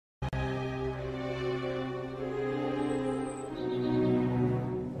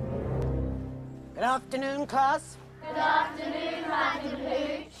Good afternoon, class. Good afternoon, Madam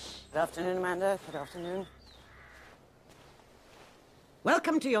Hooch. Good afternoon, Amanda. Good afternoon.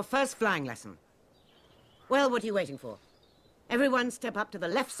 Welcome to your first flying lesson. Well, what are you waiting for? Everyone step up to the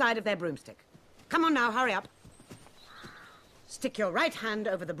left side of their broomstick. Come on now, hurry up. Stick your right hand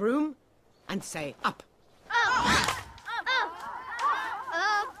over the broom and say up. Up.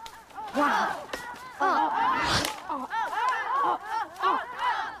 Wow.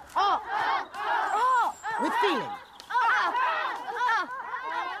 With feeling.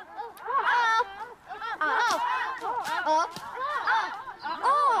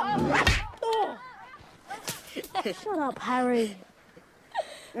 Shut up, Harry.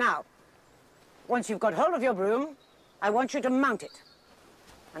 Now, once you've got hold of your broom, I want you to mount it.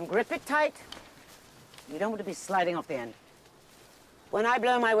 And grip it tight. You don't want to be sliding off the end. When I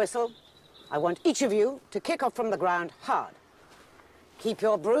blow my whistle, I want each of you to kick off from the ground hard. Keep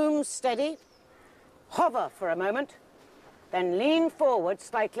your broom steady. Hover for a moment. Then lean forward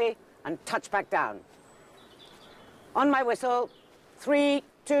slightly and touch back down. On my whistle, 3,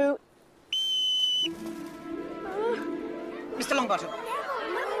 2... Mr. Longbottom.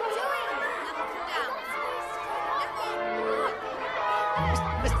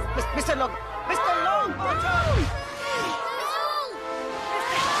 Mr. Longbottom!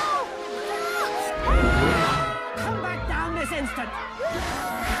 Come back down this instant!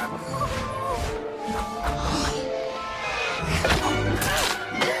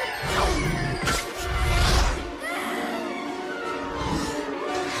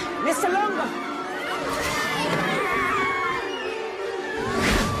 Mr. Longbottom!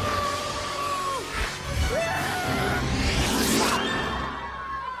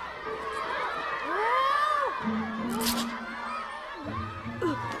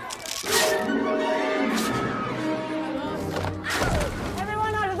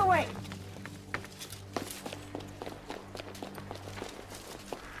 Everyone out of the way.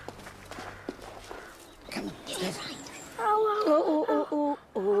 Come on, yes.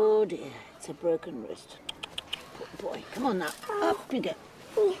 Oh dear, it's a broken wrist. Poor boy, come on now, up you go.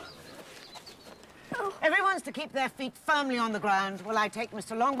 Everyone's to keep their feet firmly on the ground while I take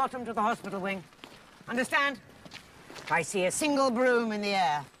Mr. Longbottom to the hospital wing. Understand? If I see a single broom in the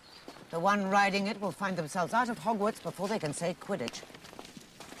air, the one riding it will find themselves out of Hogwarts before they can say Quidditch.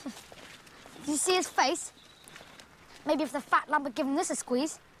 Did you see his face? Maybe if the fat lad had given this a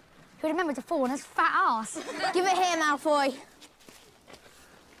squeeze, he'd remember to fall on his fat ass. Give it here, Malfoy.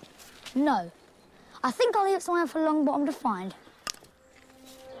 No. I think I'll leave it somewhere for Longbottom to find.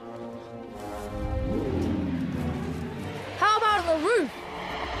 How about on the roof?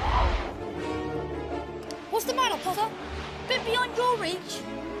 What's the matter, Potter? Bit beyond your reach.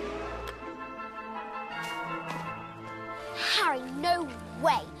 Harry, no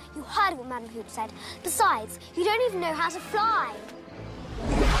way. You heard what Madam Hooch said. Besides, you don't even know how to fly.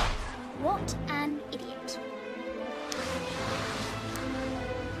 What an idiot.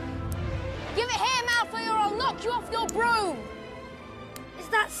 Give it here, Malfoy, or I'll knock you off your broom. Is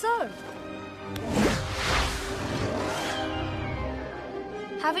that so?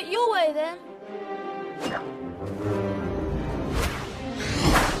 Have it your way, then.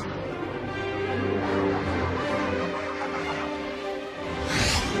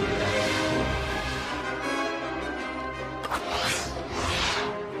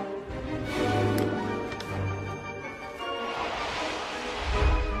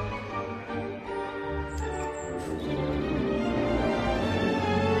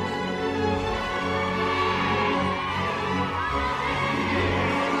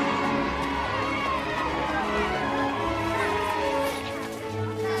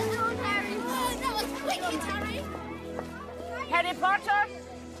 Harry Potter?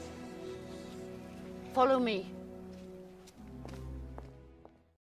 Follow me.